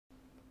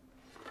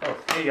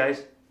Hey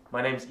guys,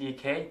 my name is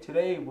EK.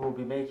 Today we'll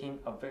be making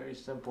a very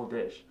simple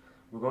dish.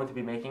 We're going to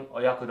be making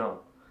OYAKODON.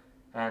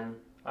 And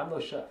I'm no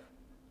chef,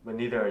 but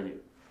neither are you.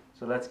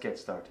 So let's get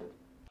started.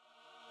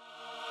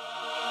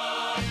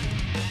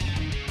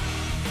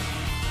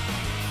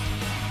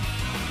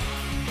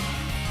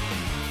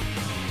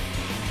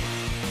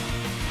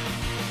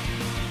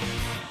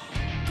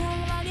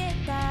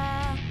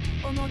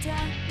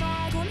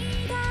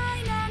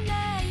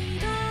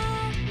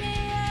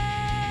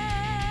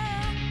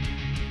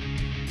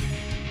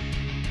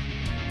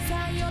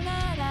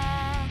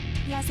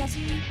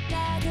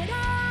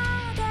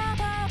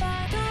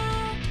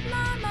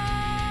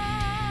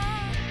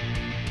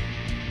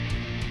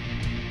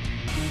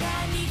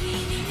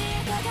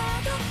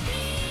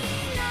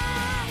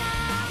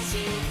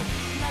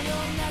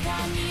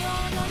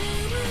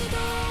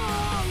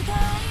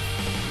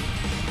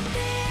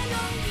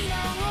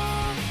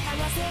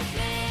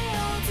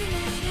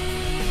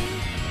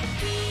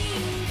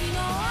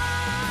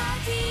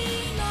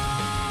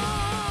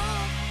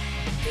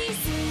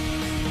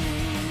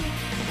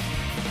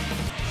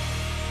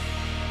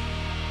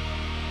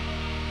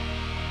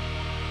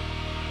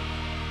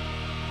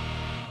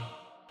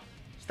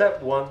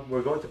 Step 1,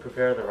 we're going to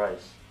prepare the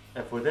rice.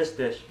 And for this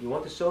dish, you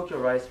want to soak your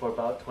rice for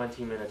about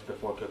 20 minutes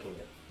before cooking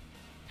it.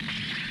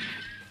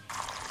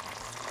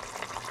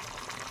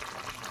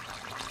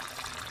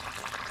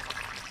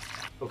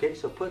 Okay,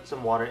 so put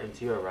some water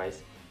into your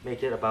rice,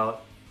 make it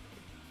about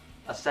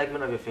a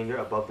segment of your finger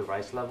above the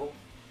rice level,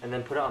 and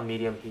then put it on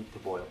medium heat to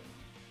boil.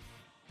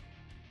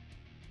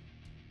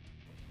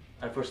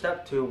 And for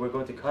step 2, we're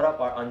going to cut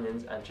up our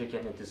onions and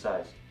chicken into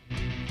size.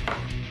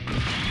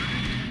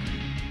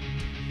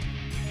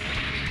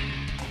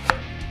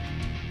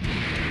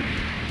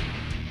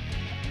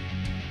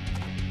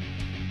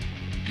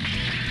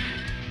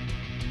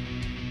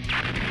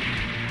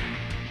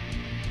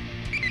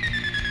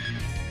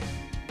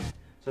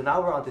 So now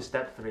we're on to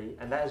step 3,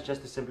 and that is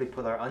just to simply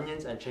put our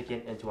onions and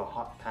chicken into a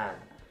hot pan.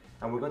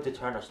 And we're going to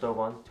turn our stove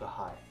on to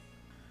high.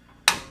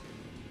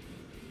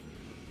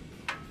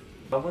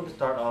 I'm going to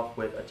start off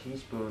with a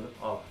teaspoon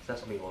of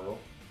sesame oil,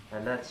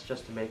 and that's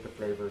just to make the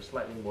flavor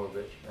slightly more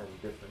rich and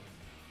different.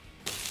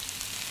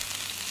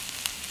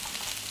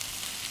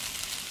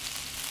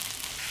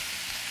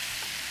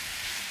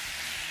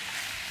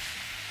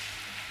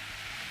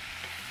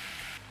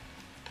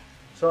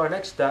 So our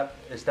next step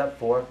is step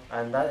 4,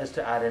 and that is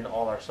to add in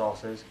all our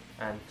sauces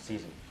and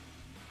season.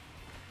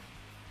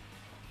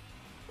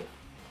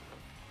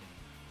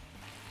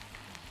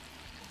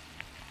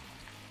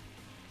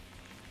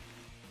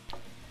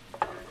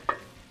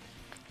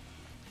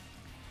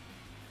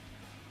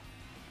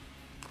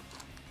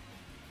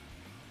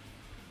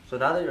 So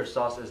now that your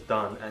sauce is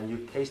done and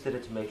you've tasted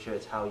it to make sure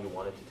it's how you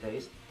want it to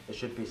taste, it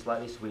should be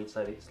slightly sweet,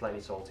 slightly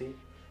salty,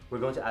 we're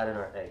going to add in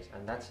our eggs,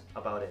 and that's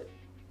about it.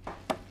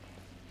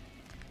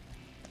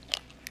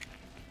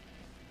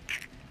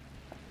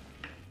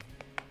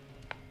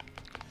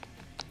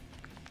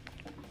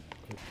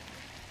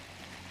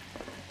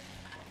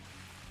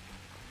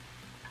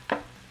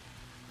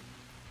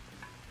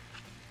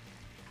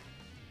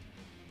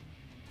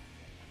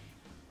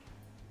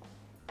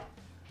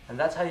 And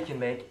that's how you can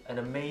make an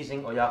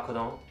amazing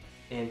oyakodon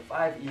in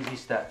 5 easy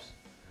steps.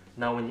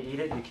 Now when you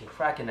eat it, you can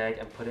crack an egg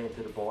and put it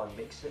into the bowl and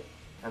mix it.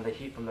 And the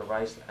heat from the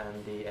rice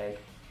and the egg,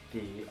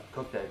 the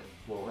cooked egg,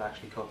 will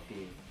actually cook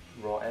the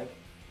raw egg.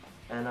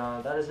 And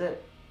that is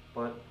it.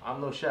 But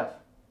I'm no chef,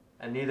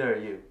 and neither are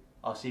you.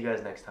 I'll see you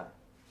guys next time.